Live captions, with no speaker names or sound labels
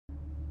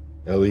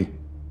Ellie.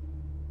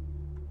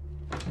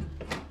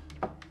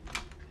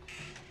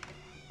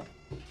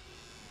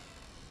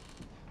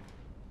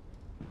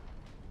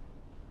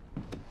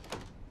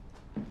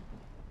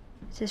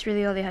 Is this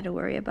really all they had to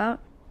worry about?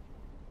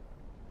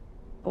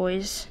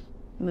 Boys,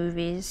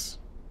 movies,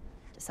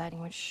 deciding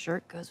which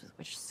shirt goes with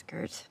which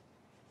skirt.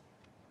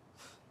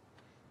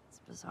 It's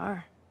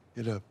bizarre.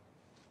 Get up.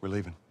 We're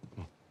leaving.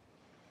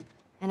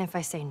 And if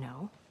I say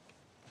no?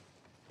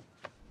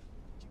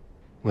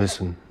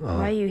 Listen,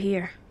 why are you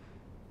here?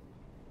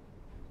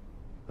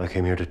 I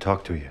came here to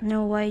talk to you.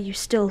 No, why are you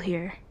still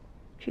here?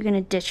 If you're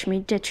gonna ditch me,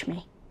 ditch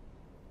me.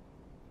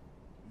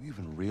 You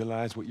even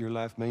realize what your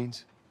life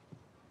means?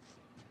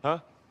 Huh?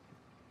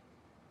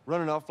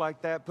 Running off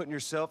like that, putting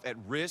yourself at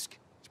risk?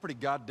 It's pretty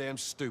goddamn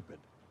stupid.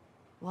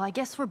 Well, I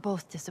guess we're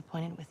both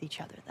disappointed with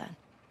each other then.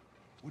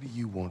 What do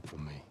you want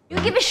from me? You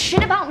give a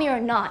shit about me or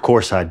not? Of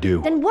course I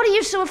do. Then what are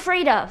you so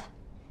afraid of?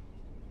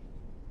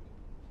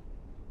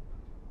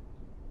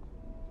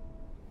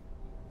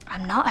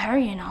 I'm not her,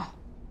 you know.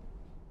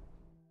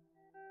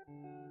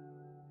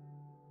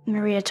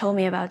 Maria told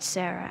me about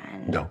Sarah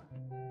and... No.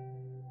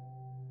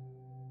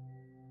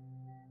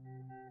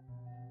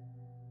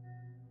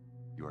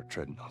 You are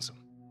treading on some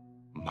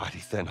mighty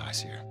thin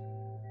ice here.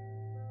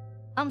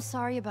 I'm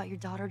sorry about your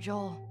daughter,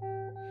 Joel,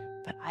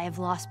 but I have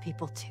lost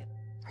people too.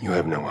 You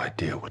have no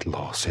idea what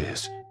loss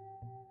is.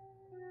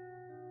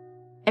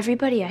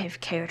 Everybody I have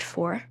cared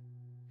for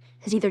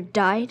has either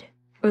died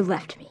or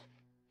left me.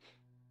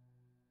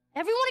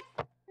 Everyone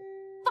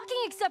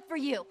fucking except for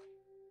you.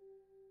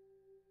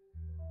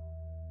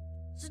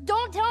 So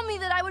don't tell me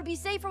that I would be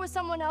safer with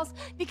someone else,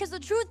 because the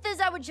truth is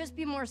I would just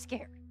be more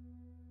scared.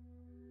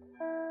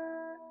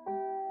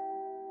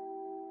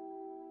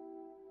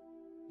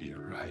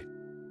 You're right.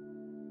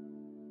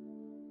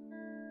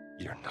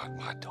 You're not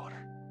my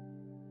daughter.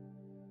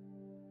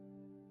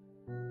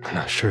 And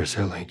I sure as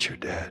hell ain't your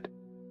dad.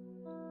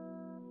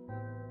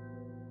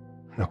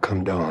 Now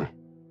come dawn,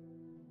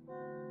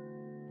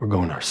 we're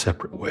going our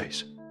separate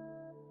ways.